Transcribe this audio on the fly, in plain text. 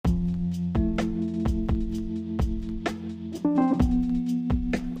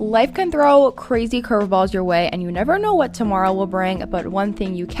Life can throw crazy curveballs your way and you never know what tomorrow will bring, but one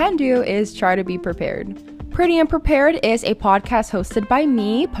thing you can do is try to be prepared. Pretty and Prepared is a podcast hosted by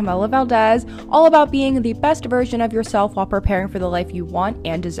me, Pamela Valdez, all about being the best version of yourself while preparing for the life you want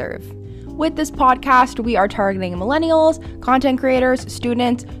and deserve. With this podcast, we are targeting millennials, content creators,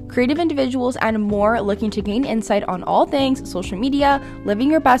 students, creative individuals, and more looking to gain insight on all things social media, living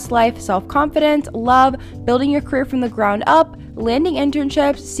your best life, self-confidence, love, building your career from the ground up, landing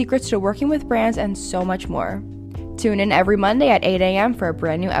internships, secrets to working with brands, and so much more. Tune in every Monday at 8 a.m. for a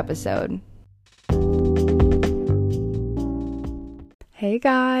brand new episode. Hey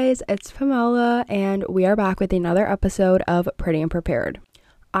guys, it's Pamela, and we are back with another episode of Pretty and Prepared.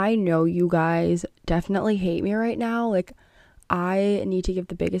 I know you guys definitely hate me right now. Like, I need to give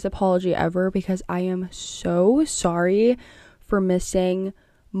the biggest apology ever because I am so sorry for missing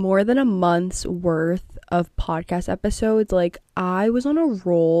more than a month's worth of podcast episodes. Like, I was on a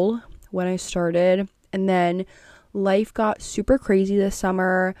roll when I started, and then life got super crazy this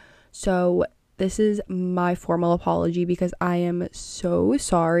summer. So this is my formal apology because I am so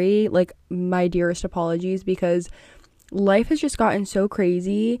sorry. Like, my dearest apologies, because life has just gotten so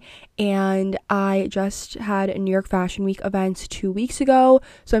crazy, and I just had New York Fashion Week events 2 weeks ago,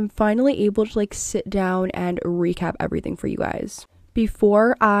 so I'm finally able to sit down and recap everything for you guys.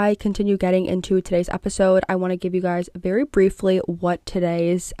 Before I continue getting into today's episode, I want to give you guys very briefly what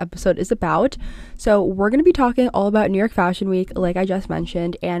today's episode is about. So we're going to be talking all about New York Fashion Week, like I just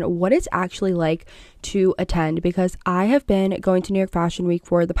mentioned, and what it's actually like to attend, because I have been going to New York Fashion Week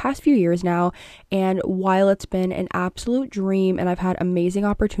for the past few years now, and while it's been an absolute dream and I've had amazing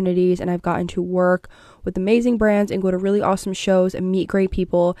opportunities and I've gotten to work with amazing brands and go to really awesome shows and meet great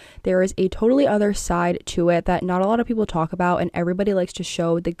people, there is a totally other side to it that not a lot of people talk about, and everybody likes to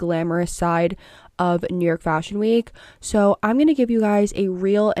show the glamorous side of New York Fashion Week. So I'm going to give you guys a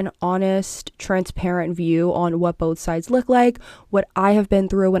real and honest, transparent view on what both sides look like, what I have been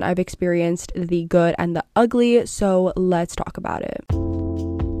through when I've experienced the good and the ugly. So let's talk about it.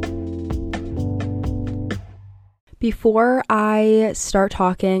 Before I start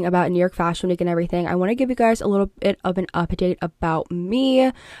talking about New York Fashion Week and everything, I want to give you guys a little bit of an update about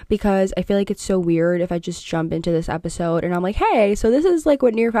me, because I feel like it's so weird if I just jump into this episode and I'm like, hey, so this is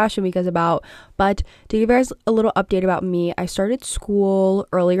what New York Fashion Week is about. But to give you guys a little update about me, I started school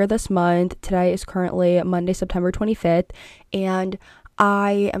earlier this month. Today is currently Monday, September 25th, and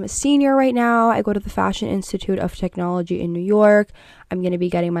I am a senior right now. I go to the Fashion Institute of Technology in New York. I'm going to be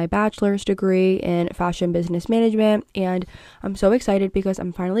getting my bachelor's degree in fashion business management, and I'm so excited because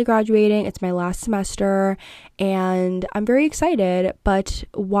I'm finally graduating. It's my last semester, and I'm very excited. But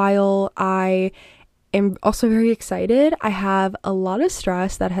while I am also very excited, I have a lot of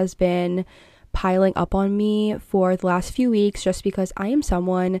stress that has been piling up on me for the last few weeks, just because I am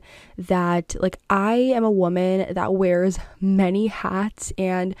someone that, I am a woman that wears many hats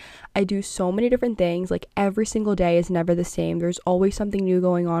and I do so many different things. Every single day is never the same. There's always something new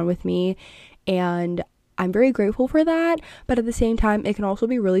going on with me, and I'm very grateful for that. But at the same time, it can also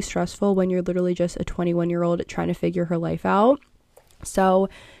be really stressful when you're literally just a 21-year-old trying to figure her life out. So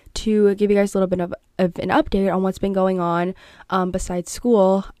to give you guys a little bit of an update on what's been going on besides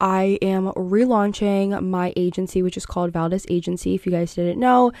school, I am relaunching my agency, which is called Valdez Agency. If you guys didn't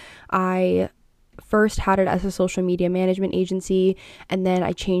know, I first had it as a social media management agency, and then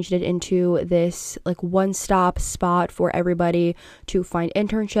I changed it into this one-stop spot for everybody to find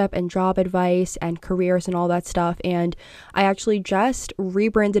internship and job advice and careers and all that stuff. And I actually just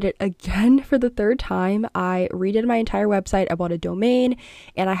rebranded it again for the third time. I redid my entire website. I bought a domain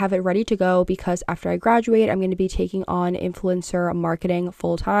and I have it ready to go, because after I graduate, I'm going to be taking on influencer marketing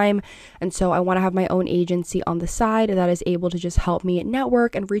full time, and so I want to have my own agency on the side that is able to just help me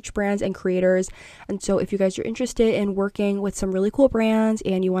network and reach brands and creators. And so if you guys are interested in working with some really cool brands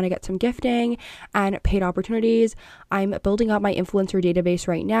and you want to get some gifting and paid opportunities, I'm building up my influencer database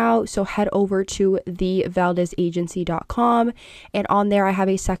right now. So head over to thevaldezagency.com, and on there I have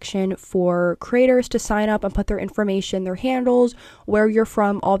a section for creators to sign up and put their information, their handles, where you're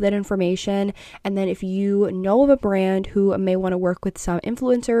from, all that information. And then if you know of a brand who may want to work with some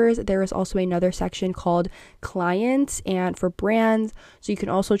influencers, there is also another section called clients and for brands. So you can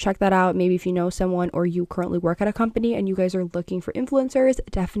also check that out. Maybe if you know someone or you currently work at a company and you guys are looking for influencers,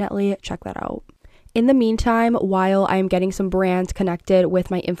 definitely check that out. In the meantime, while I'm getting some brands connected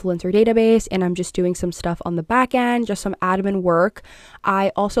with my influencer database and I'm just doing some stuff on the back end, just some admin work,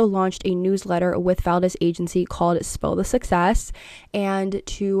 I also launched a newsletter with Valdez Agency called Spill the Success. And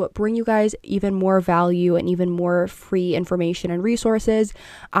to bring you guys even more value and even more free information and resources,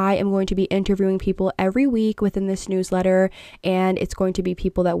 I am going to be interviewing people every week within this newsletter. And it's going to be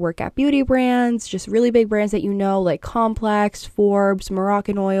people that work at beauty brands, just really big brands that you know, like Complex, Forbes,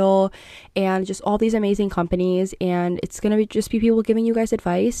 Moroccan and just all these amazing companies. And it's going to be just be people giving you guys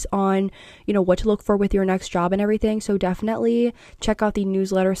advice on, what to look for with your next job and everything. So definitely check out the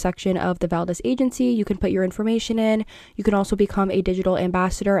newsletter section of the Valdez Agency. You can put your information in. You can also become a digital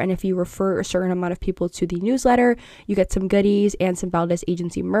ambassador. And if you refer a certain amount of people to the newsletter, you get some goodies and some Valdez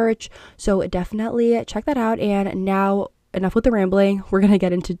Agency merch. So definitely check that out. And now, enough with the rambling. We're going to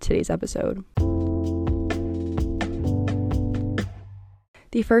get into today's episode.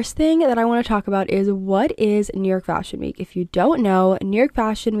 The first thing that I want to talk about is what is New York Fashion Week. If you don't know, New York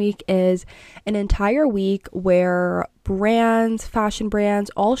Fashion Week is an entire week where brands, fashion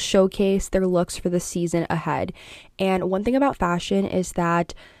brands, all showcase their looks for the season ahead. And one thing about fashion is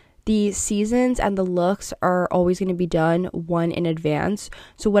that the seasons and the looks are always going to be done one in advance.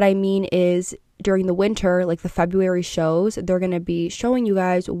 So what I mean is during the winter, like the February shows, they're going to be showing you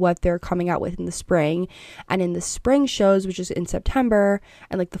guys what they're coming out with in the spring. And in the spring shows, which is in September,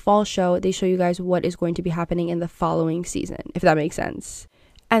 and like the fall show, they show you guys what is going to be happening in the following season, if that makes sense.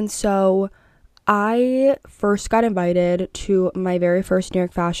 And so I first got invited to my very first New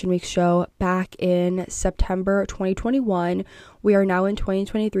York Fashion Week show back in September 2021. We are now in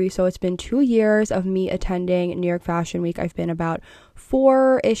 2023, so it's been 2 years of me attending New York Fashion Week. I've been about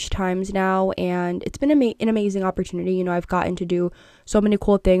 4-ish times now, and it's been an amazing opportunity. I've gotten to do so many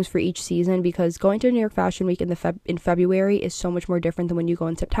cool things for each season, because going to New York Fashion Week in February is so much more different than when you go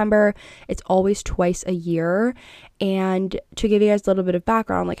in September. It's always twice a year. And to give you guys a little bit of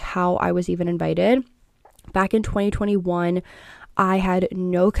background, like how I was even invited, back in 2021, I had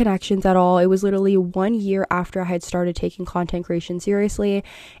no connections at all. It was literally 1 year after I had started taking content creation seriously.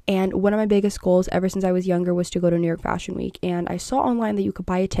 And one of my biggest goals ever since I was younger was to go to New York Fashion Week. And I saw online that you could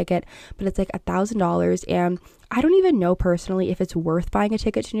buy a ticket, but it's like $1,000. And I don't even know personally if it's worth buying a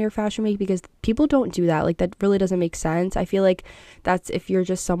ticket to New York Fashion Week, because people don't do that. Like, that really doesn't make sense. I feel like that's if you're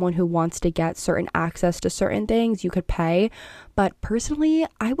just someone who wants to get certain access to certain things, you could pay. But personally,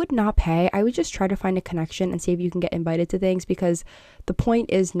 I would not pay. I would just try to find a connection and see if you can get invited to things, because the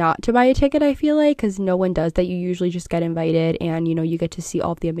point is not to buy a ticket, I feel like, because no one does that. You usually just get invited and, you get to see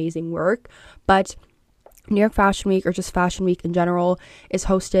all of the amazing work. But New York Fashion Week, or just Fashion Week in general, is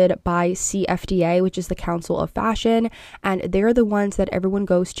hosted by CFDA, which is the Council of Fashion, and they're the ones that everyone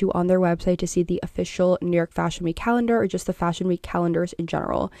goes to on their website to see the official New York Fashion Week calendar, or just the Fashion Week calendars in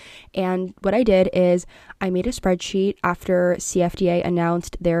general. And what I did is I made a spreadsheet after CFDA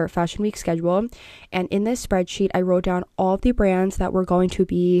announced their Fashion Week schedule, and in this spreadsheet I wrote down all of the brands that were going to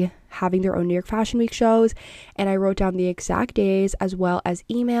be having their own New York Fashion Week shows, and I wrote down the exact days as well as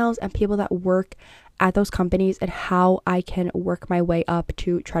emails and people that work at those companies and how I can work my way up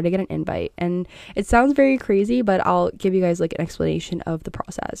to try to get an invite. And it sounds very crazy, but I'll give you guys like an explanation of the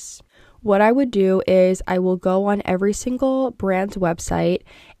process. What I would do is I will go on every single brand's website,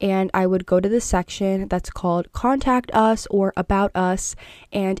 and I would go to the section that's called Contact Us or About Us.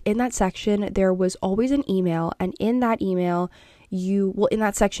 And in that section, there was always an email, and in that email, in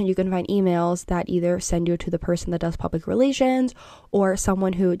that section, you can find emails that either send you to the person that does public relations or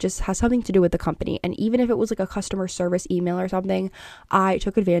someone who just has something to do with the company. And even if it was like a customer service email or something, I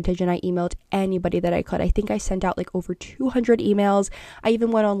took advantage and I emailed anybody that I could. I think I sent out like over 200 emails. I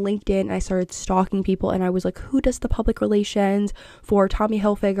even went on LinkedIn and I started stalking people, and I was like, who does the public relations for Tommy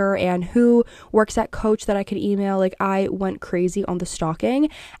Hilfiger and who works at Coach that I could email? Like, I went crazy on the stalking.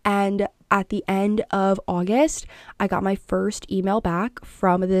 And at the end of August, I got my first email back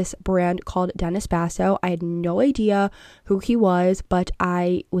from this brand called Dennis Basso. I had no idea who he was, but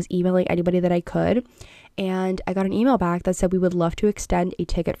I was emailing anybody that I could. And I got an email back that said, we would love to extend a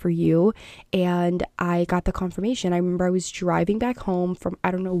ticket for you. And I got the confirmation. I remember I was driving back home from,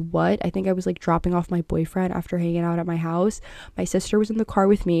 I don't know what, I think I was like dropping off my boyfriend after hanging out at my house. My sister was in the car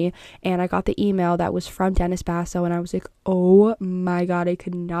with me, and I got the email that was from Dennis Basso, and I was like, oh my God, I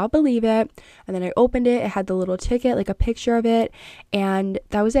could not believe it. And then I opened it. It had the little ticket, like a picture of it. And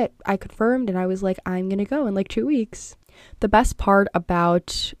that was it. I confirmed, and I was like, I'm going to go in like 2 weeks. The best part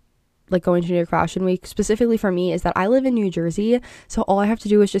about like going to New York Fashion Week specifically for me is that I live in New Jersey, so all I have to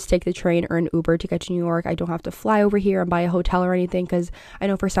do is just take the train or an Uber to get to New York. I don't have to fly over here and buy a hotel or anything, because I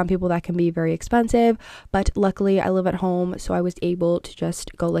know for some people that can be very expensive, but luckily I live at home, so I was able to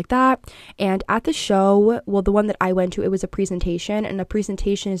just go like that. And at the show, well, the one that I went to, it was a presentation, and a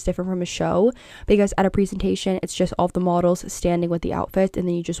presentation is different from a show, because at a presentation it's just all of the models standing with the outfits, and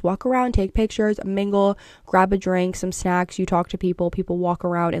then you just walk around, take pictures, mingle, grab a drink, some snacks, you talk to people walk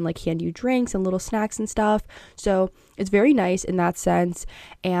around and like hand you drinks and little snacks and stuff. So it's very nice in that sense.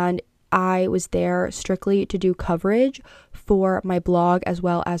 And I was there strictly to do coverage for my blog as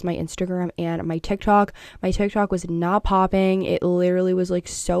well as my Instagram and my TikTok. My TikTok was not popping. It literally was like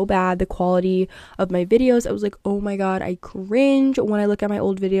so bad. The quality of my videos, I was like, oh my god, I cringe when I look at my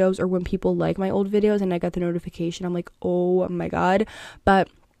old videos, or when people like my old videos and I got the notification, I'm like, oh my god. But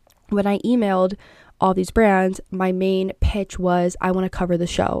when I emailed all these brands, my main pitch was I want to cover the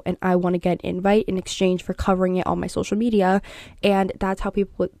show and I want to get an invite in exchange for covering it on my social media. And that's how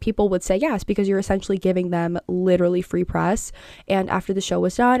people would say yes, because you're essentially giving them literally free press. And after the show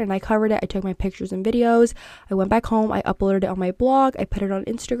was done and I covered it, I took my pictures and videos, I went back home, I uploaded it on my blog, I put it on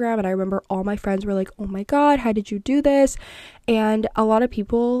Instagram, and I remember all my friends were like, oh my god, how did you do this? And a lot of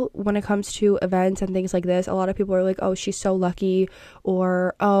people, when it comes to events and things like this, a lot of people are like, oh, she's so lucky,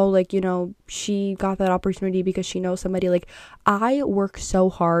 or oh, like, you know, she got that opportunity because she knows somebody. Like, I work so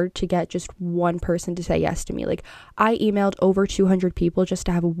hard to get just one person to say yes to me. Like, I emailed over 200 people just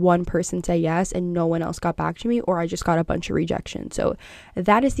to have one person say yes, and no one else got back to me, or I just got a bunch of rejection. So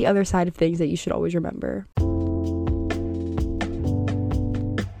that is the other side of things that you should always remember.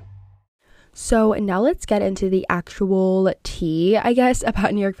 So now let's get into the actual tea, I guess,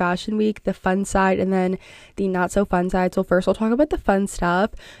 about New York Fashion Week, the fun side and then the not so fun side. So first I'll talk about the fun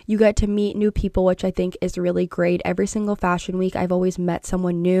stuff. You get to meet new people, which I think is really great. Every single fashion week, I've always met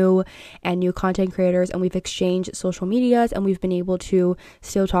someone new and new content creators, and we've exchanged social medias, and we've been able to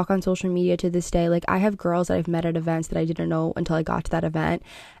still talk on social media to this day. Like, I have girls that I've met at events that I didn't know until I got to that event,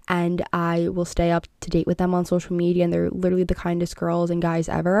 and I will stay up to date with them on social media, and they're literally the kindest girls and guys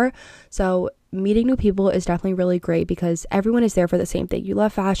ever. So meeting new people is definitely really great, because everyone is there for the same thing. You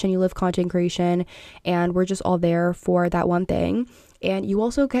love fashion, you love content creation, and we're just all there for that one thing. And you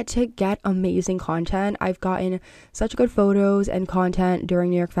also get to get amazing content. I've gotten such good photos and content during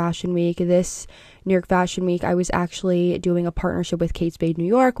New York Fashion Week. This New York Fashion Week, I was actually doing a partnership with Kate Spade New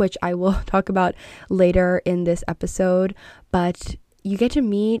York, which I will talk about later in this episode. But you get to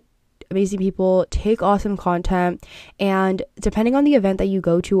meet amazing people, take awesome content, and depending on the event that you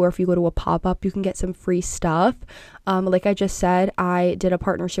go to, or if you go to a pop-up, you can get some free stuff. Like I just said, I did a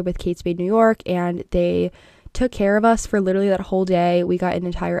partnership with Kate Spade New York, and they took care of us for literally that whole day. We got an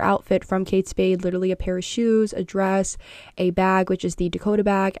entire outfit from Kate Spade, literally a pair of shoes, a dress, a bag, which is the Dakota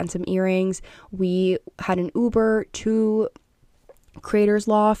bag, and some earrings. We had an Uber to Creators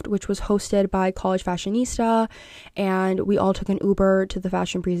Loft, which was hosted by College Fashionista, and we all took an Uber to the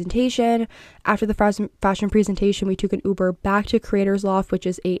fashion presentation. After the fashion presentation, we took an Uber back to Creators Loft, which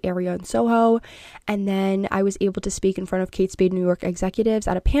is a area in Soho, and then I was able to speak in front of Kate Spade New York executives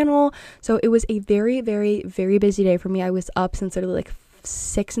at a panel. So it was a very, very, very busy day for me. I was up since literally like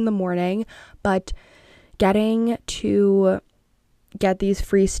 6 in the morning, but getting to get these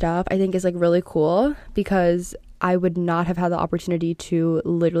free stuff I think is like really cool, because I would not have had the opportunity to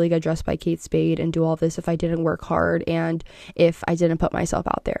literally get dressed by Kate Spade and do all this if I didn't work hard and if I didn't put myself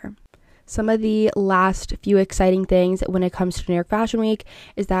out there. Some of the last few exciting things when it comes to New York Fashion Week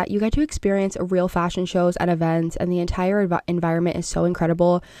is that you get to experience real fashion shows and events, and the entire environment is so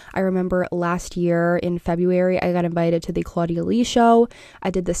incredible. I remember last year in February, I got invited to the Claudia Lee show. I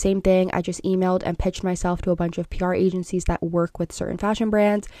did the same thing. I just emailed and pitched myself to a bunch of PR agencies that work with certain fashion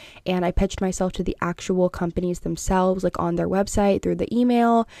brands, and I pitched myself to the actual companies themselves, like on their website through the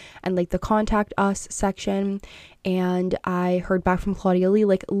email and like the contact us section. And I heard back from Claudia Lee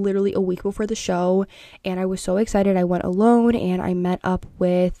like literally a week before the show, and I was so excited. I went alone and I met up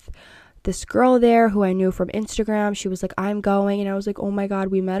with this girl there who I knew from Instagram. She was like, I'm going, and I was like, oh my god,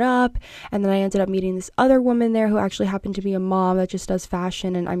 we met up. And then I ended up meeting this other woman there who actually happened to be a mom that just does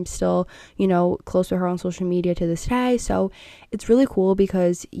fashion, and I'm still, you know, close to her on social media to this day. So it's really cool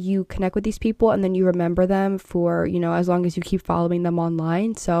because you connect with these people and then you remember them for, you know, as long as you keep following them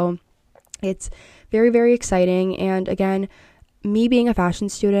online. So it's very, very exciting. And again, me being a fashion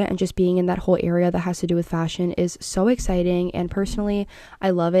student and just being in that whole area that has to do with fashion is so exciting. And personally, I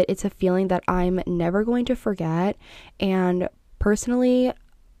love it. It's a feeling that I'm never going to forget. And personally,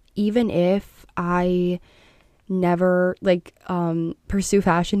 even if I never like pursue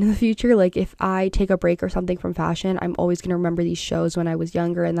fashion in the future. Like if I take a break or something from fashion, I'm always going to remember these shows when I was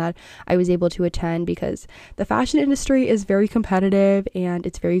younger and that I was able to attend, because the fashion industry is very competitive and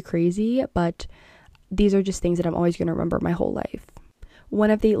it's very crazy, but these are just things that I'm always going to remember my whole life. One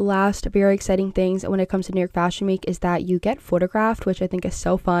of the last very exciting things when it comes to New York Fashion Week is that you get photographed, which I think is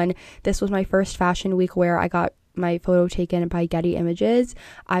so fun. This was my first fashion week where I got my photo taken by Getty Images.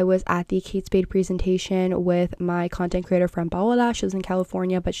 I was at the Kate Spade presentation with my content creator friend Paola. She was in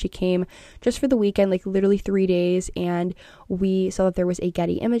California, but she came just for the weekend, like literally 3 days, and we saw that there was a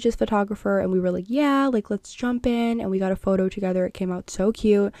Getty Images photographer, and we were like, yeah, like let's jump in, and we got a photo together. It came out so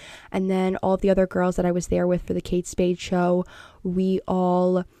cute. And then all of the other girls that I was there with for the Kate Spade show, we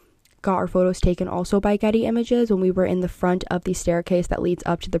all got our photos taken also by Getty Images when we were in the front of the staircase that leads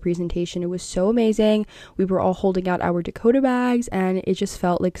up to the presentation. It was so amazing. We were all holding out our Dakota bags and it just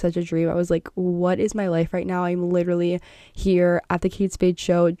felt like such a dream. I was like, what is my life right now? I'm literally here at the Kate Spade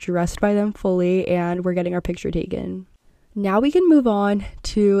show dressed by them fully, and we're getting our picture taken. Now we can move on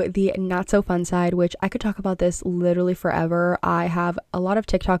to the not so fun side, which I could talk about this literally forever. I have a lot of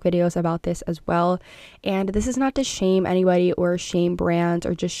TikTok videos about this as well. And this is not to shame anybody or shame brands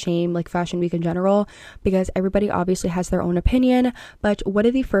or just shame like Fashion Week in general, because everybody obviously has their own opinion. But one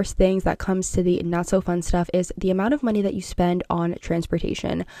of the first things that comes to the not so fun stuff is the amount of money that you spend on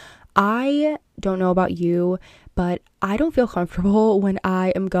transportation. I don't know about you, but I don't feel comfortable when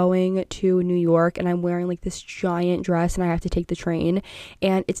I am going to New York and I'm wearing like this giant dress and I have to take the train.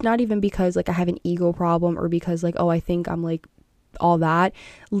 And it's not even because like I have an ego problem or because like, oh, I think I'm like all that.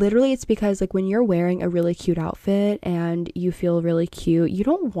 Literally, it's because like when you're wearing a really cute outfit and you feel really cute, you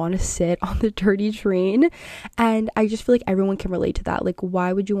don't want to sit on the dirty train. And I just feel like everyone can relate to that. Like,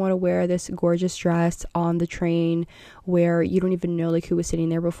 why would you want to wear this gorgeous dress on the train where you don't even know like who was sitting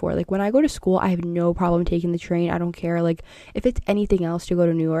there before? Like when I go to school, I have no problem taking the train. I don't care. Like if it's anything else to go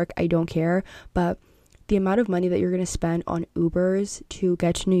to New York, I don't care. But the amount of money that you're going to spend on Ubers to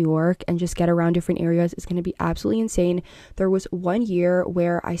get to New York and just get around different areas is going to be absolutely insane. There was one year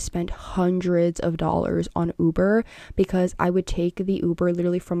where I spent hundreds of dollars on Uber because I would take the Uber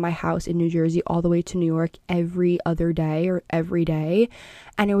literally from my house in New Jersey all the way to New York every other day or every day.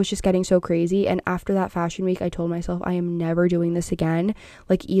 And it was just getting so crazy. And after that fashion week, I told myself I am never doing this again.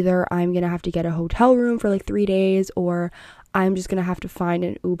 Like either I'm going to have to get a hotel room for like 3 days, or I'm just going to have to find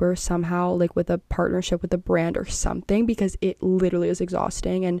an Uber somehow, like with a partnership with a brand or something, because it literally is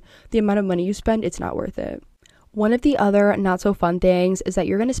exhausting, and the amount of money you spend, it's not worth it. One of the other not so fun things is that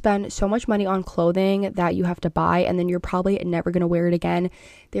you're going to spend so much money on clothing that you have to buy, and then you're probably never going to wear it again.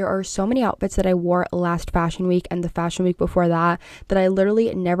 There are so many outfits that I wore last fashion week and the fashion week before that I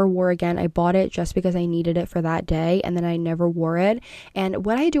literally never wore again. I bought it just because I needed it for that day, and then I never wore it. And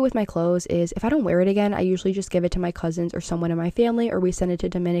what I do with my clothes is if I don't wear it again, I usually just give it to my cousins or someone in my family, or we send it to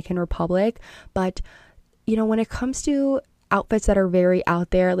Dominican Republic. But you know, when it comes to outfits that are very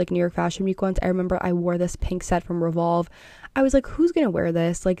out there, like New York Fashion Week ones, I remember I wore this pink set from Revolve. I was like, who's gonna wear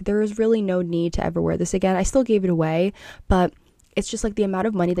this? Like, there is really no need to ever wear this again. I still gave it away, but it's just like the amount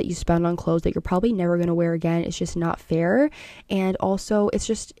of money that you spend on clothes that you're probably never going to wear again. It's just not fair. And also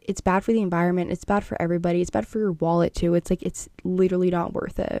it's bad for the environment. It's bad for everybody. It's bad for your wallet too. It's like, it's literally not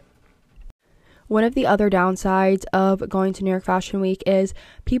worth it. One of the other downsides of going to New York Fashion Week is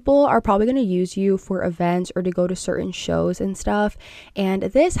people are probably going to use you for events or to go to certain shows and stuff. And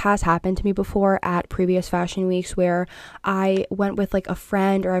this has happened to me before at previous fashion weeks where I went with like a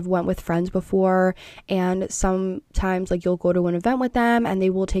friend, or I've went with friends before, and sometimes like you'll go to an event with them and they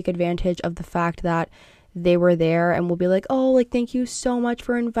will take advantage of the fact that they were there and will be like, oh, like, thank you so much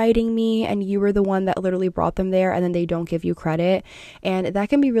for inviting me, and you were the one that literally brought them there, and then they don't give you credit. And that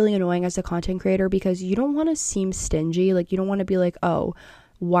can be really annoying as a content creator because you don't want to seem stingy. Like, you don't want to be like, oh,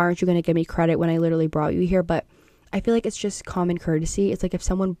 why aren't you going to give me credit when I literally brought you here? But I feel like it's just common courtesy. It's like if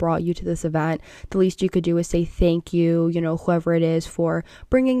someone brought you to this event, the least you could do is say thank you, you know, whoever it is, for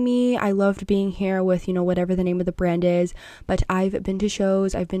bringing me. I loved being here with, you know, whatever the name of the brand is. But I've been to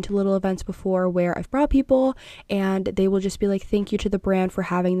shows, I've been to little events before where I've brought people and they will just be like, thank you to the brand for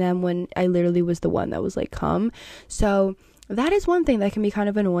having them, when I literally was the one that was like, come. So that is one thing that can be kind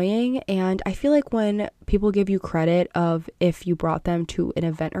of annoying. And I feel like when people give you credit of if you brought them to an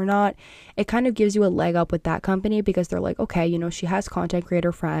event or not, it kind of gives you a leg up with that company because they're like, okay, you know, she has content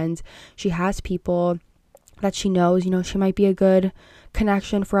creator friends, she has people that she knows, you know, she might be a good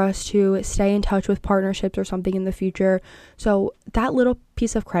connection for us to stay in touch with partnerships or something in the future. So that little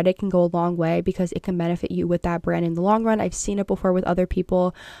piece of credit can go a long way because it can benefit you with that brand in the long run. I've seen it before with other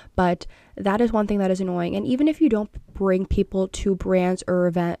people, but that is one thing that is annoying. And even if you don't bring people to brands or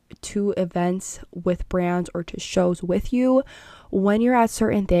events with brands or to shows with you, when you're at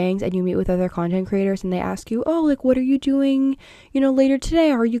certain things and you meet with other content creators and they ask you, oh, like, what are you doing, later today?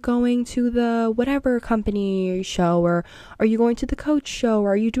 Are you going to the whatever company show, or are you going to the Coach show,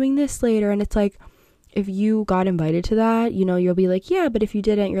 or are you doing this later? And it's like, if you got invited to that, you'll be like, yeah, but if you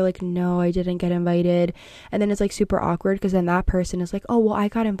didn't, you're like, no, I didn't get invited. And then it's like super awkward because then that person is like, oh, well, I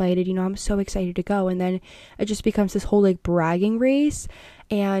got invited, I'm so excited to go. And then it just becomes this whole like bragging race.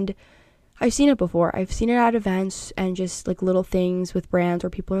 And I've seen it before. I've seen it at events and just like little things with brands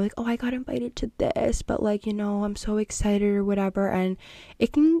where people are like, oh, I got invited to this, but like, I'm so excited or whatever. And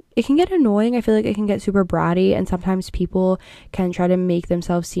it can get annoying. I feel like it can get super bratty, and sometimes people can try to make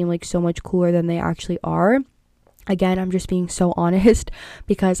themselves seem like so much cooler than they actually are. Again, I'm just being so honest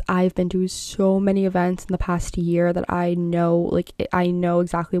because I've been to so many events in the past year that I know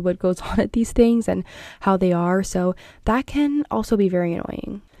exactly what goes on at these things and how they are. So that can also be very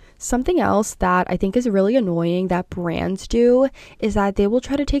annoying. Something else that I think is really annoying that brands do is that they will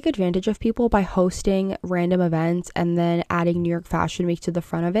try to take advantage of people by hosting random events and then adding New York Fashion Week to the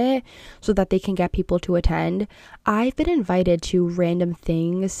front of it so that they can get people to attend. I've been invited to random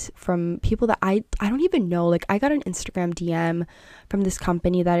things from people that I don't even know. Like, I got an Instagram DM from this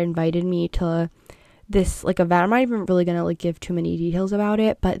company that invited me to this like event. I'm not even really gonna like give too many details about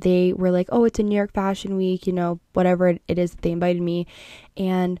it, but they were like, oh, it's a New York Fashion Week, whatever it is that they invited me.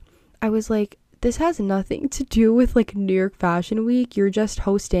 And I was like, this has nothing to do with like New York Fashion Week. You're just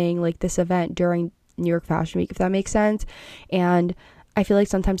hosting like this event during New York Fashion Week, if that makes sense. And I feel like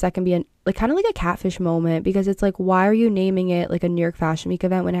sometimes that can be kind of like a catfish moment, because it's like, why are you naming it like a New York Fashion Week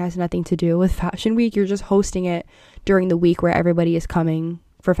event when it has nothing to do with Fashion Week? You're just hosting it during the week where everybody is coming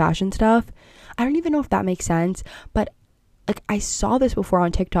for fashion stuff. I don't even know if that makes sense, but like, I saw this before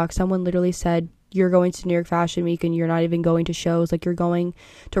on TikTok. Someone literally said, you're going to New York Fashion Week and you're not even going to shows, like you're going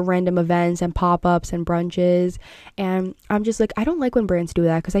to random events and pop-ups and brunches. And I'm just like, I don't like when brands do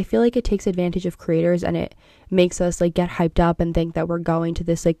that, because I feel like it takes advantage of creators and it makes us like get hyped up and think that we're going to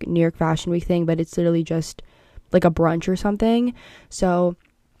this like New York Fashion Week thing, but it's literally just like a brunch or something. So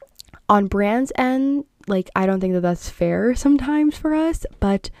on brands end, like, I don't think that that's fair sometimes for us.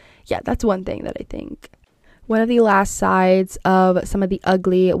 But yeah, that's one thing that I think. One of the last sides of some of the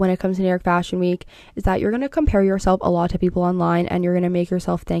ugly when it comes to New York Fashion Week is that you're going to compare yourself a lot to people online, and you're going to make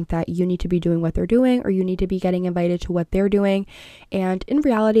yourself think that you need to be doing what they're doing, or you need to be getting invited to what they're doing. And in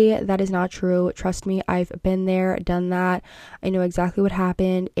reality, that is not true. Trust me, I've been there, done that. I know exactly what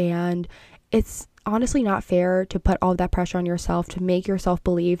happened, and it's honestly not fair to put all that pressure on yourself to make yourself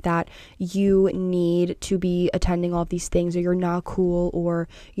believe that you need to be attending all of these things, or you're not cool, or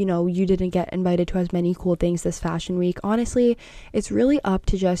you didn't get invited to as many cool things this fashion week. Honestly, it's really up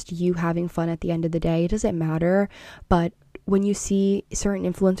to just you having fun at the end of the day. It doesn't matter. But when you see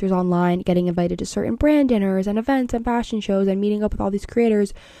certain influencers online getting invited to certain brand dinners and events and fashion shows and meeting up with all these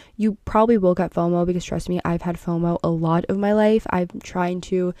creators, you probably will get FOMO, because trust me, I've had FOMO a lot of my life. I'm trying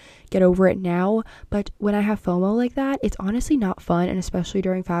to get over it now, but when I have FOMO like that, it's honestly not fun. And especially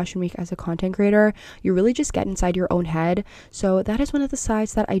during fashion week as a content creator, you really just get inside your own head. So that is one of the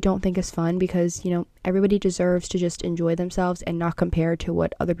sides that I don't think is fun, because everybody deserves to just enjoy themselves and not compare to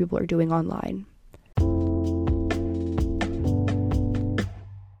what other people are doing online.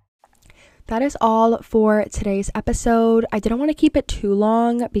 That is all for today's episode. I didn't want to keep it too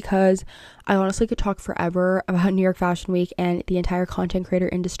long because I honestly could talk forever about New York Fashion Week and the entire content creator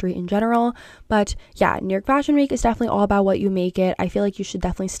industry in general. But yeah, New York Fashion Week is definitely all about what you make it. I feel like you should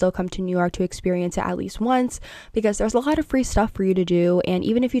definitely still come to New York to experience it at least once, because there's a lot of free stuff for you to do. And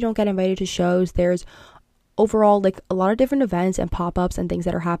even if you don't get invited to shows, there's overall like a lot of different events and pop-ups and things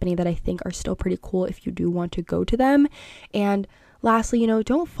that are happening that I think are still pretty cool if you do want to go to them. And lastly,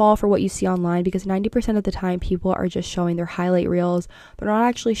 don't fall for what you see online, because 90% of the time people are just showing their highlight reels. They're not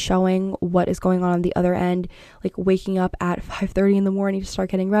actually showing what is going on the other end, like waking up at 5:30 in the morning to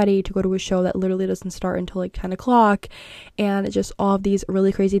start getting ready to go to a show that literally doesn't start until like 10 o'clock. And just all of these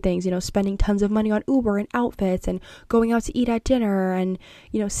really crazy things, spending tons of money on Uber and outfits and going out to eat at dinner and,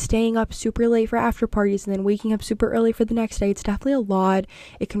 staying up super late for after parties and then waking up super early for the next day. It's definitely a lot.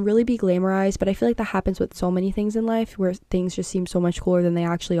 It can really be glamorized, but I feel like that happens with so many things in life where things just seem so much cooler than they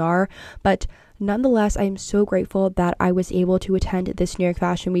actually are. But nonetheless, I am so grateful that I was able to attend this New York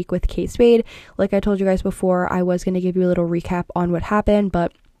Fashion Week with Kate Spade. Like I told you guys before, I was going to give you a little recap on what happened,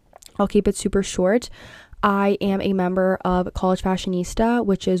 but I'll keep it super short. I am a member of College Fashionista,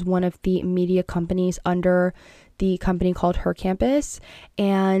 which is one of the media companies under the company called Her Campus,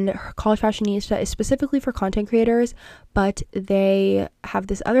 and College Fashionista is specifically for content creators, but they have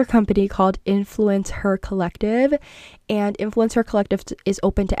this other company called Influence Her Collective, and Influence Her Collective is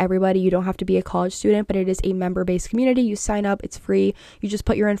open to everybody. You don't have to be a college student, but it is a member-based community. You sign up, it's free. You just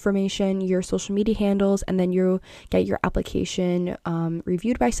put your information, your social media handles, and then you get your application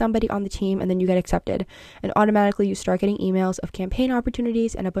reviewed by somebody on the team, and then you get accepted. And automatically you start getting emails of campaign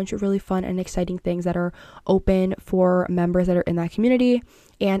opportunities and a bunch of really fun and exciting things that are open for members that are in that community.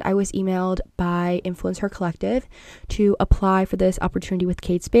 And I was emailed by Influence Her Collective to apply for this opportunity with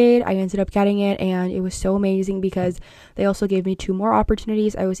Kate Spade. I ended up getting it, and it was so amazing because they also gave me 2 more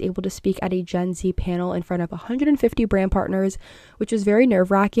opportunities. I was able to speak at a Gen Z panel in front of 150 brand partners, which was very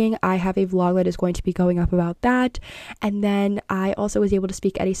nerve-wracking. I have a vlog that is going to be going up about that. And then I also was able to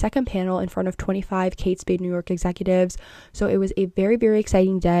speak at a second panel in front of 25 Kate Spade New York executives. So it was a very, very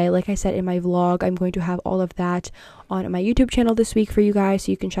exciting day. Like I said in my vlog, I'm going to have all of that on my YouTube channel this week for you guys,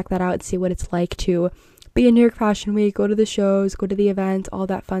 so you can check that out and see what it's like to be in New York Fashion Week, go to the shows, go to the events, all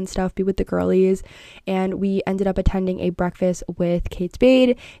that fun stuff, be with the girlies. And we ended up attending a breakfast with Kate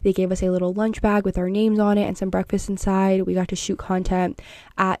Spade. They gave us a little lunch bag with our names on it and some breakfast inside. We got to shoot content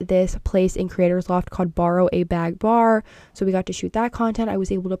at this place in Creators Loft called Borrow a Bag Bar. So we got to shoot that content. I was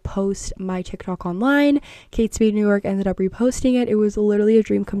able to post my TikTok online. Kate Spade New York ended up reposting it. It was literally a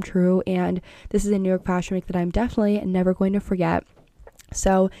dream come true. And this is a New York Fashion Week that I'm definitely never going to forget.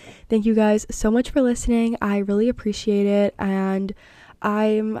 So thank you guys so much for listening. I really appreciate it, and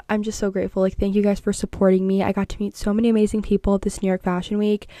I'm just so grateful. Like, thank you guys for supporting me. I got to meet so many amazing people at this New York Fashion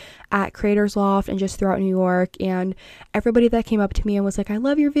Week, at Creators Loft, and just throughout New York. And everybody that came up to me and was like, I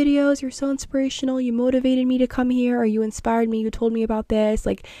love your videos, you're so inspirational, you motivated me to come here, or you inspired me, you told me about this.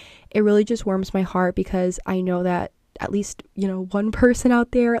 Like, it really just warms my heart because I know that at least, one person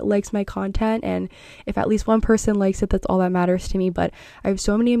out there likes my content, and if at least one person likes it, that's all that matters to me. But I have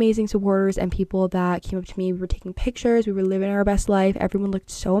so many amazing supporters and people that came up to me. We were taking pictures, we were living our best life, everyone looked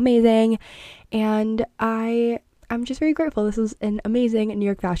so amazing, and I'm just very grateful. This was an amazing New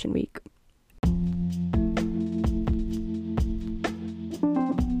York Fashion Week.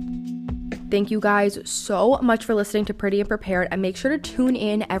 Thank you guys so much for listening to Pretty and Prepared, and make sure to tune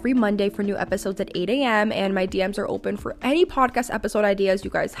in every Monday for new episodes at 8 a.m. and my DMs are open for any podcast episode ideas you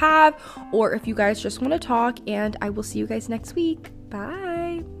guys have, or if you guys just want to talk, and I will see you guys next week. Bye.